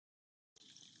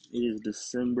It is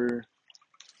December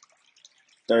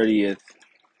 30th,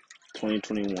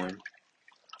 2021.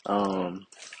 Um,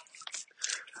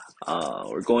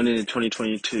 we're going into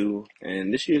 2022,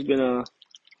 and this year's been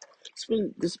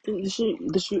this year,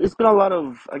 it's been a lot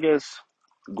of, I guess,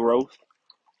 growth,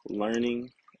 learning,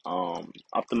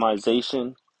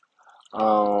 optimization,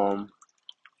 um,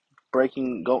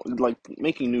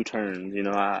 making new turns.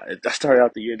 I started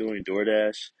out the year doing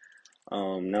DoorDash.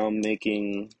 Now I'm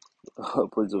making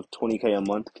upwards of 20K a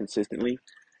month consistently,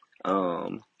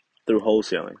 um, through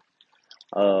wholesaling.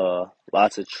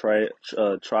 Lots of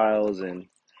trials and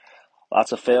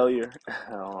lots of failure.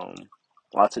 Um,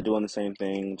 Lots of doing the same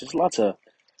thing. Just lots of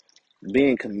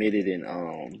being committed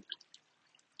and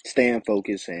staying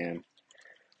focused and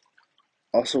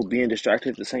also being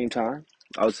distracted at the same time.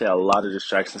 I would say a lot of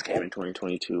distractions came in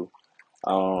 2022.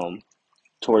 Um,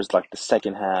 Towards like the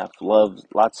second half, love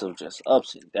lots of just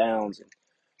ups and downs and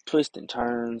twists and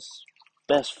turns.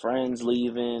 Best friends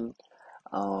leaving.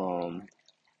 Um,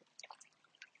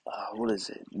 what is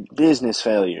it? Business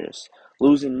failures,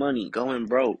 losing money, going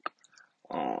broke.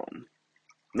 Um,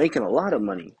 Making a lot of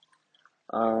money.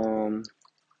 Um,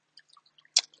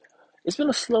 it's been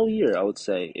a slow year, I would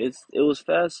say. It was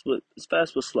fast, but it's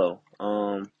fast but slow.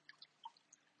 I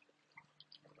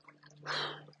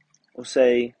would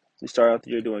say we started out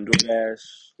the year doing DoorDash.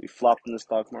 We flopped in the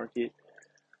stock market.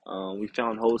 We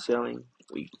found wholesaling.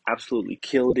 We absolutely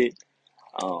killed it.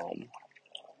 Um,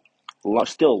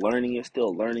 Still learning it.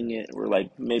 Still learning it. We're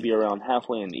like maybe around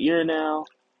halfway in the year now,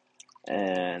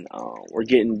 and we're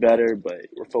getting better. But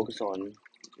we're focused on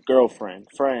girlfriend,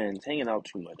 friends, hanging out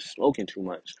too much, smoking too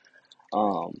much.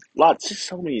 Lots, just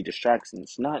so many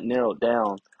distractions, not narrowed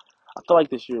down. I feel like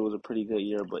this year was a pretty good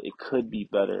year, but it could be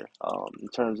better. In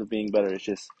terms of being better, it's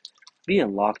just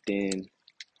being locked in,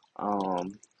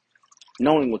 um,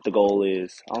 knowing what the goal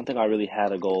is. I don't think I really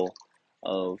had a goal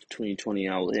of 2020.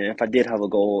 And if I did have a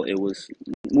goal, it was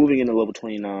moving into level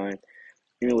 29.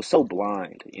 And it was so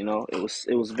blind,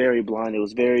 it was very blind. It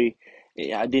was very,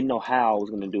 I didn't know how I was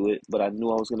going to do it, but I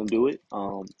knew I was going to do it.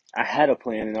 I had a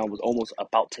plan and I was almost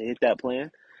about to hit that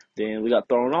plan. Then we got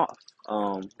thrown off,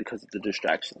 because of the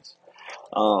distractions.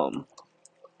 Um,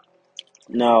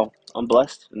 Now I'm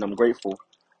blessed and I'm grateful,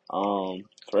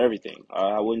 for everything.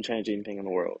 I wouldn't change anything in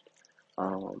the world.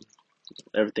 Um,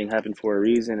 Everything happened for a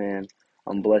reason, and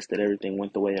I'm blessed that everything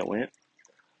went the way it went.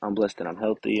 I'm blessed that I'm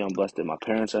healthy. I'm blessed that my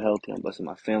parents are healthy. I'm blessed that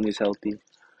my family's healthy.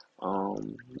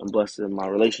 I'm blessed that my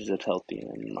relationship's healthy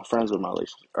and my friends with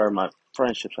my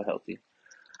friendships are healthy.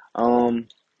 Um,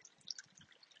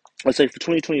 I'd say for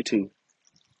 2022,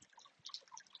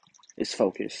 it's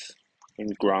focus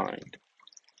and grind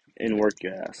and work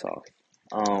your ass off.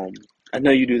 Um, I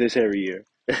know you do this every year,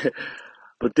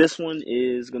 but this one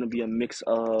is gonna be a mix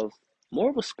of more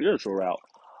of a spiritual route.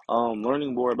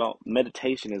 Learning more about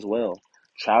meditation as well,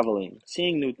 traveling,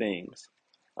 seeing new things,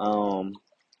 um,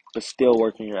 but still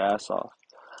working your ass off.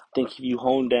 I think if you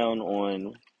hone down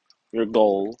on your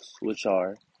goals, which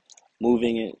are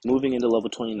moving into level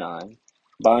 29,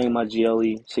 buying my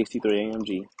GLE 63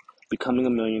 AMG, becoming a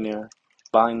millionaire,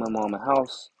 buying my mom a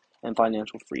house, and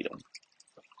financial freedom.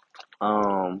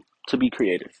 To be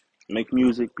creative, make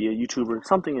music, be a YouTuber,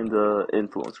 something in the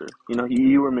influencer.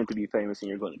 You were meant to be famous and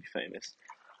you're going to be famous.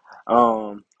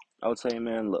 Um, I would say,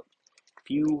 man, look, if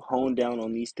you hone down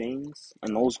on these things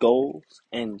and those goals,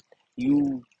 and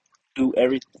you do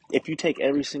if you take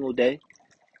every single day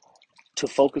to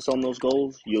focus on those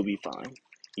goals, you'll be fine.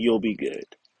 You'll be good.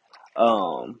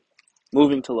 Um,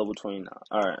 Moving to level 29.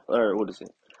 All right, or what is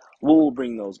it? We'll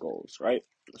bring those goals, right?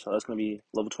 So that's gonna be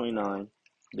level 29,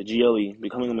 the GLE,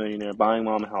 becoming a millionaire, buying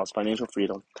mom a house, financial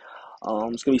freedom.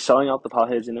 It's gonna be selling out the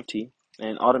Potheads NFT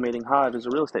and automating Hive as a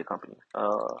real estate company.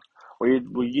 Where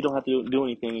you don't have to do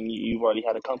anything and you've already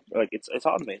had a company. Like it's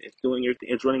automated. It's doing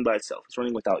it's running by itself. It's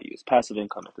running without you. It's passive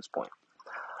income at this point.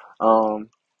 Um,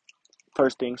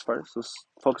 First things first, let's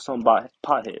focus on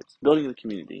potheads, building the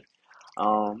community.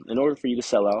 In order for you to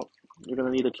sell out, you're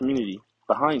going to need a community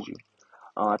behind you.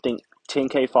 I think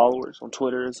 10K followers on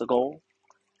Twitter is a goal.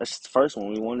 That's just the first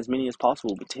one. We want as many as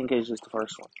possible, but 10K is just the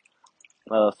first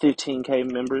one. 15K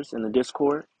members in the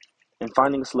Discord, and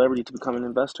finding a celebrity to become an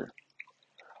investor.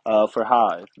 For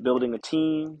Hive, building a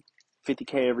team,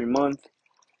 50K every month,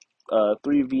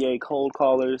 three VA cold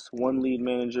callers, one lead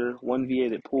manager, one VA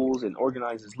that pulls and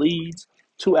organizes leads,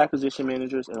 two acquisition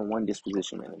managers, and one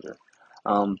disposition manager.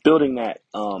 Building that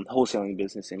wholesaling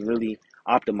business and really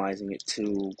optimizing it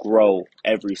to grow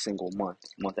every single month,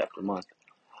 month after month.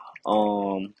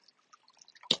 Um,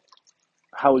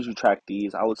 how would you track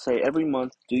these? I would say every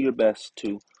month, do your best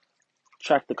to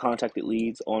track the contacted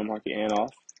leads on market and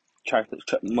off. track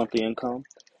the monthly income,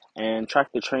 and track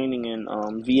the training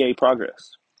and VA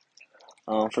progress.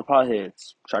 For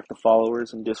potheads, track the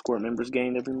followers and Discord members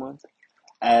gained every month,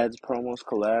 ads, promos,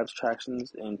 collabs,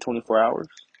 tractions in 24 hours.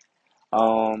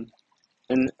 Um,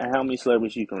 and how many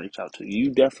celebrities you can reach out to.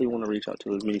 You definitely want to reach out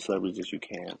to as many celebrities as you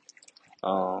can.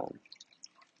 Um,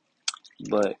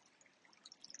 but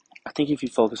I think if you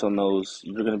focus on those,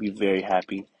 you're going to be very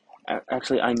happy.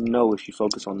 Actually, I know if you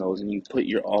focus on those and you put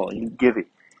your all and you give it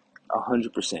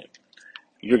 100%,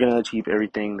 you're going to achieve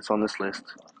everything that's on this list,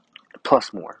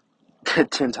 plus more,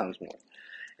 10 times more.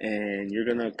 And you're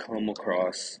going to come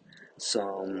across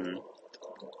some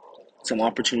some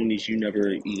opportunities you never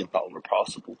even thought were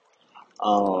possible.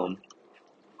 Um,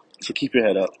 so keep your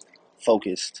head up,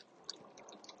 focused.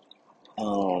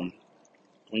 Um,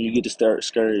 when you get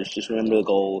discouraged, just remember the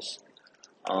goals.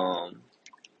 Um,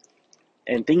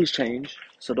 and things change,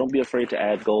 so don't be afraid to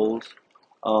add goals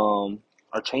or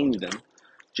change them.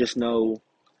 Just know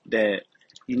that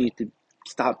you need to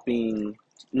stop being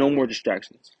no more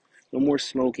distractions, no more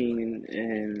smoking,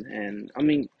 and I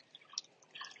mean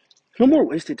no more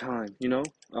wasted time.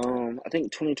 I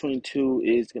think 2022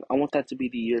 is. I want that to be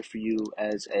the year for you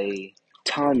as a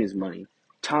time is money.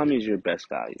 Time is your best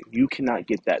value. You cannot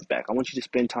get that back. I want you to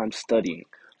spend time studying,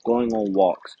 going on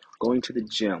walks, going to the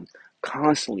gym,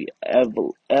 constantly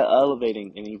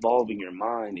elevating and evolving your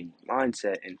mind and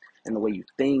mindset and the way you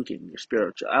think and your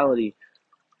spirituality.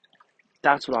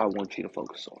 That's what I want you to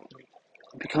focus on.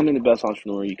 Becoming the best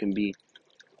entrepreneur you can be,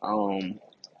 um,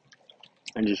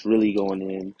 and just really going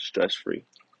in stress free.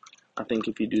 I think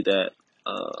if you do that,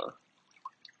 uh,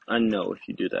 I know if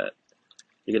you do that,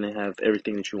 you're gonna have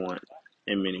everything that you want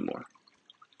and many more.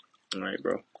 All right,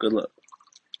 bro. Good luck.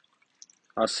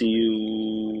 I'll see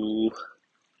you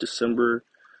December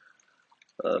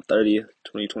 30th,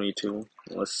 2022.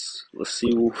 Let's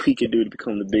see what we can do to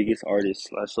become the biggest artist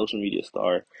slash social media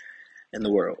star in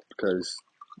the world because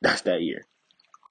that's that year.